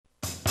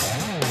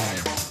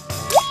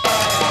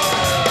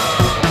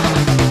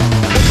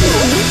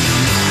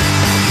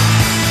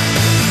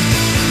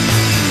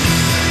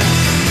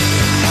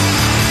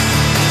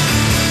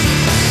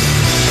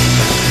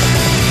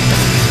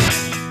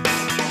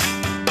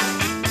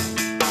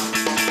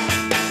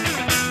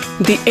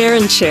The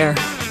Aaron Chair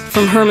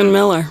from Herman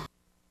Miller,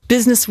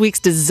 Business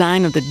Week's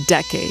design of the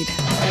decade,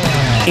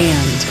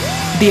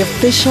 and the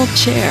official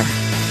chair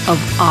of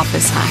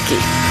office hockey.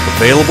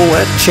 Available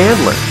at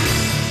Chandler.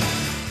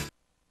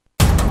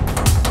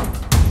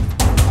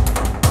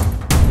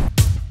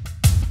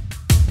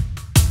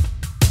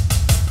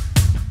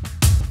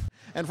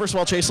 And first of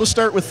all, Jhase, let's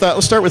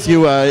start with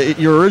you.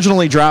 You're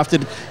originally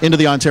drafted into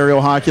the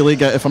Ontario Hockey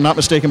League, if I'm not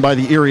mistaken, by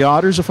the Erie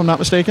Otters, if I'm not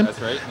mistaken. That's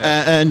right.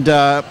 Yeah.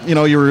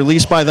 And you were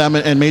released by them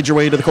and made your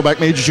way to the Quebec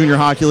Major Junior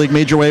Hockey League,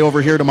 made your way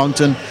over here to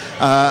Moncton.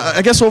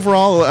 I guess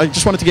overall, I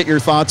just wanted to get your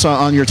thoughts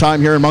on your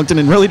time here in Moncton.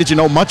 And really, did you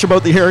know much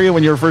about the area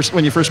when you first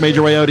made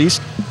your way out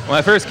east? When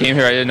I first came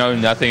here, I didn't know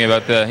nothing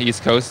about the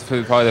East Coast.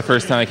 Probably the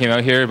first time I came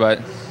out here,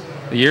 but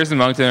the years in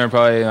Moncton are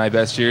probably my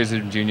best years as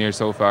a junior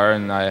so far,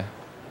 and I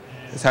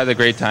just had a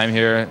great time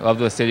here. Love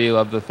the city,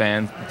 love the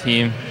fans, the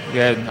team. We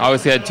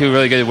obviously had 2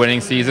 really good winning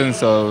seasons,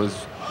 so it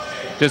was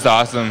just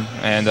awesome.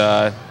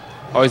 And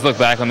always look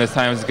back on this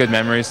time as good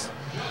memories.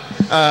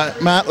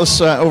 Matt, let's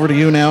over to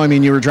you now. I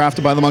mean, you were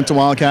drafted by the Moncton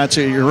Wildcats.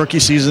 Your rookie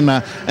season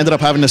ended up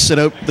having to sit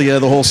out the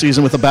whole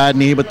season with a bad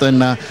knee, but then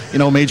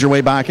made your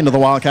way back into the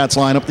Wildcats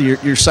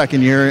lineup your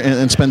second year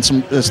and spent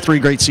 3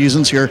 great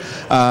seasons here.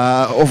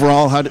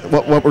 Overall,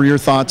 what were your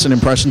thoughts and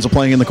impressions of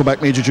playing in the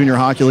Quebec Major Junior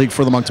Hockey League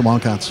for the Moncton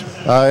Wildcats?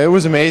 It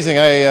was amazing.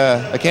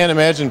 I can't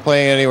imagine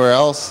playing anywhere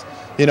else.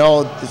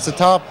 It's a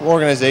top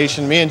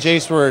organization. Me and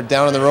Jhase were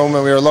down in the room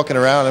and we were looking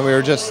around and we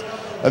were just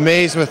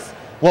amazed with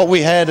what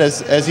we had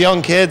as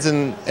young kids,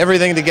 and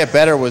everything to get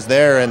better was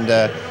there.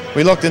 And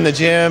we looked in the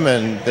gym,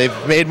 and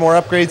they've made more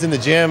upgrades in the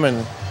gym,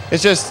 and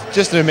it's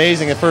just an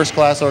amazing and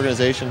first-class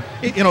organization.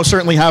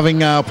 Certainly having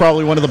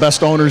probably one of the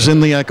best owners in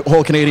the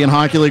whole Canadian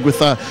Hockey League with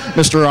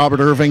Mr. Robert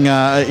Irving,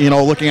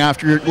 looking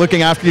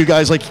after you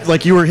guys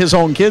like you were his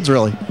own kids,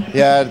 really.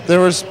 Yeah,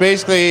 there was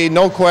basically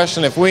no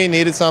question. If we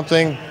needed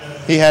something,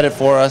 he had it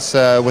for us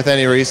with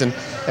any reason.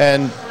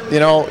 And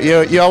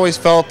you always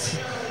felt.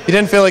 You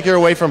didn't feel like you were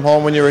away from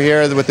home when you were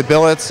here with the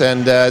billets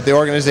and the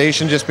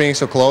organization just being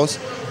so close.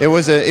 It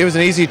was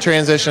an easy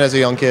transition as a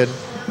young kid.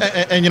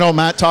 And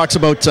Matt talks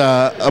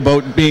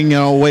about being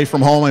away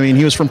from home. I mean,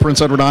 he was from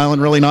Prince Edward Island,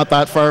 really not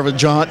that far of a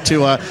jaunt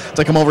to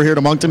come over here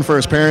to Moncton for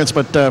his parents,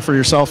 but for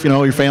yourself,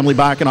 your family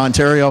back in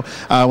Ontario.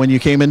 When you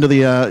came into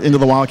the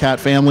Wildcat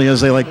family,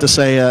 as they like to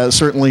say,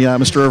 certainly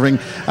Mr.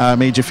 Irving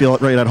made you feel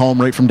it right at home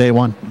right from day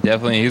one.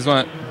 Definitely, he's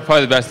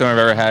probably the best owner I've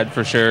ever had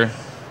for sure.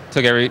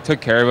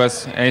 Took care of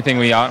us. Anything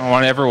we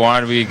ever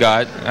wanted, we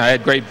got. I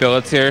had great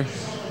billets here.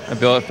 A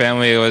billet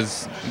family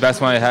was the best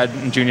one I had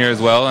in junior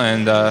as well,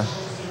 and I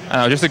don't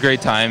know, just a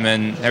great time,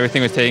 and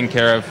everything was taken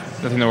care of.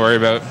 Nothing to worry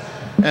about.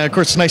 And of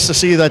course, it's nice to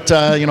see that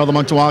the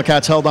Moncton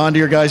Wildcats held on to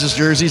your guys'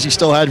 jerseys. You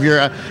still have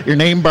your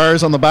name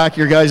bars on the back of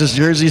your guys'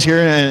 jerseys here,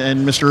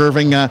 and Mr.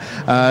 Irving,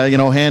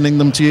 handing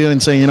them to you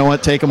and saying,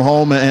 take them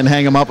home and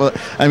hang them up.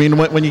 I mean,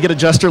 when you get a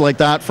gesture like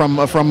that from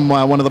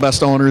one of the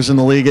best owners in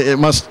the league, it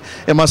must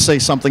say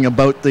something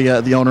about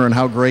the owner and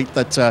how great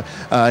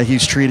that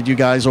he's treated you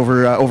guys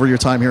over your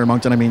time here in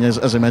Moncton. I mean,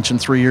 as I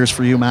mentioned, 3 years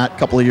for you, Matt, a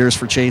couple of years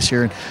for Jhase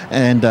here,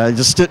 and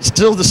just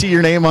still to see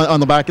your name on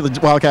the back of the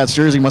Wildcats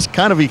jersey must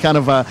kind of be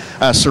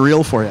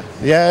surreal for you.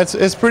 Yeah,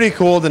 it's pretty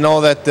cool to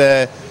know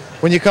that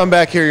when you come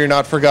back here, you're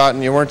not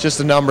forgotten. You weren't just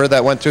a number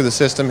that went through the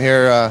system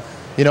here.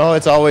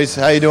 It's always,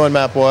 how you doing,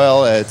 Matt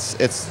Boyle?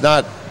 It's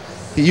not.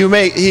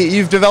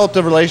 You've developed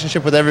a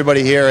relationship with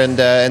everybody here, and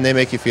they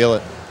make you feel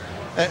it.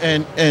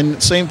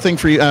 And same thing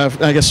for you.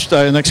 I guess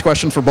next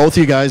question for both of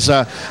you guys.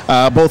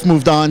 Both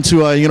moved on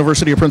to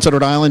University of Prince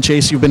Edward Island.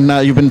 Jhase,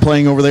 you've been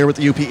playing over there with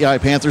the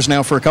UPEI Panthers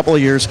now for a couple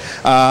of years.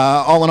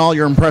 All in all,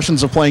 your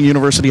impressions of playing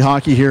university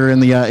hockey here in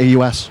the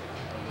AUS?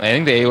 I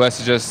think the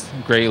AUS is just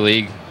a great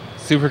league.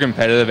 Super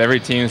competitive. Every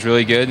team is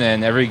really good,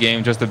 and every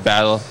game just a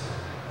battle.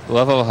 The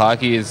level of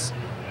hockey is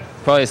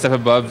probably a step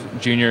above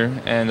junior,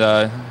 and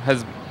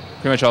has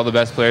pretty much all the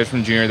best players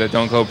from junior that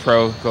don't go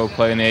pro go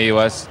play in the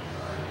AUS.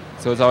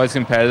 So it's always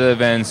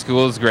competitive, and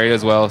school is great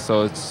as well.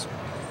 So it's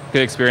a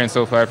good experience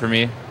so far for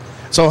me.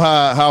 So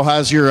how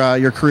has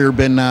your career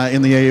been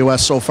in the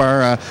AUS so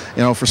far?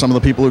 For some of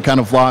the people who kind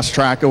of lost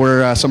track of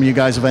where some of you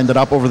guys have ended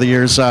up over the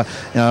years,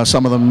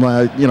 some of them,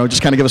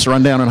 just kind of give us a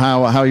rundown on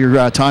how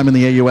your time in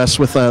the AUS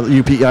with the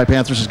UPEI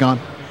Panthers has gone.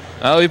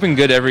 We've been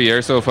good every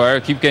year so far.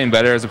 Keep getting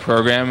better as a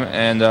program,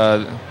 and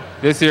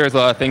this year is a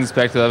lot of things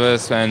expected of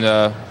us. And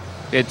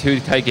we had 2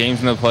 tight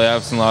games in the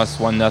playoffs and lost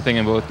 1-0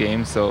 in both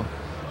games. So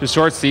just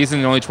short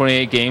season, only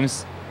 28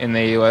 games in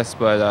the AUS,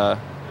 but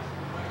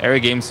every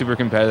game's super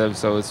competitive.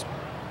 So it's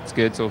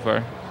good so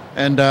far.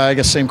 And I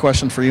guess same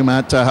question for you,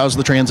 Matt. How's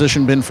the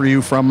transition been for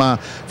you from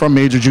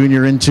major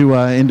junior into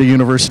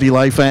university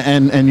life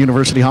and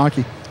university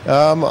hockey?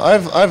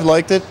 I've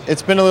liked it.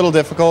 It's been a little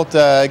difficult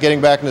getting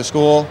back into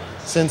school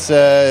since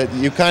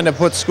you kind of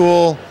put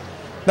school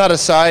not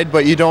aside,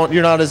 but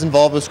you're not as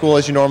involved with school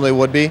as you normally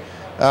would be.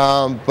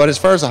 But as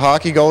far as the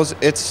hockey goes,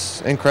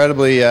 it's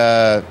incredibly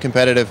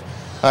competitive.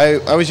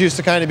 I was used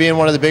to kind of being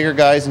one of the bigger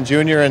guys in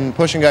junior and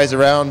pushing guys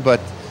around, but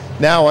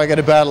now I got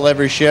to battle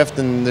every shift,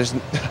 and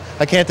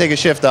I can't take a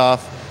shift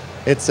off.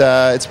 it's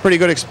a pretty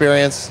good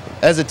experience.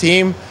 As a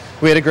team,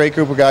 we had a great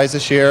group of guys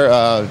this year,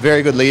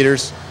 very good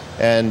leaders,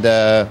 and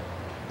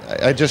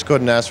I just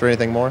couldn't ask for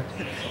anything more.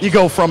 You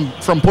go from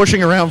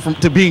pushing around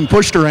to being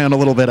pushed around a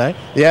little bit, eh?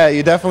 Yeah,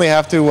 you definitely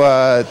have to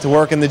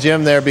work in the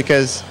gym there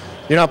because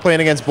you're not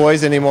playing against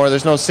boys anymore.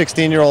 There's no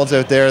 16-year-olds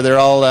out there. They're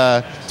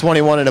all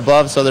 21 and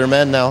above, so they're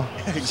men now.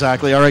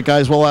 Exactly. All right,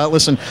 guys. Well,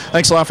 listen,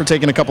 thanks a lot for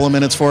taking a couple of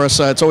minutes for us.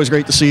 It's always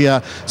great to see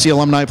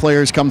Alumni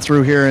players come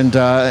through here, and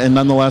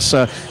nonetheless,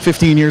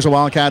 15 years of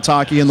Wildcats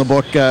hockey in the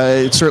book.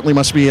 It certainly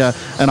must be an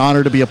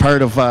honor to be a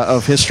part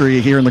of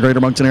history here in the Greater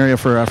Moncton area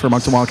for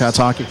Moncton Wildcats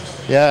hockey.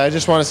 Yeah, I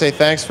just want to say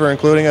thanks for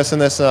including us in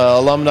this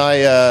alumni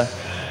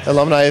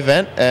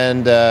event,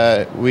 and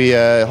we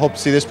hope to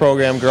see this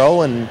program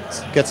grow and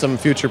get some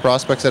future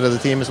prospects out of the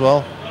team as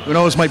well. Who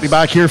knows, might be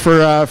back here for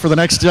the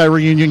next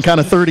reunion, kind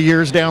of 30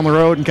 years down the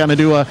road, and kind of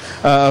do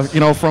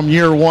from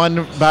year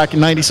one back in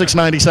 96,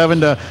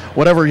 97 to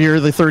whatever year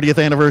the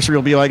 30th anniversary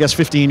will be, I guess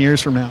 15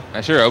 years from now.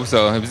 I sure hope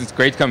so. It's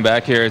great to come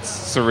back here. It's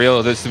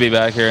surreal just to be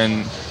back here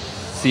and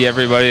see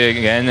everybody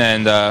again,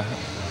 and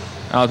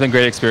it's been a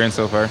great experience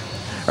so far.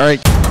 All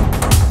right.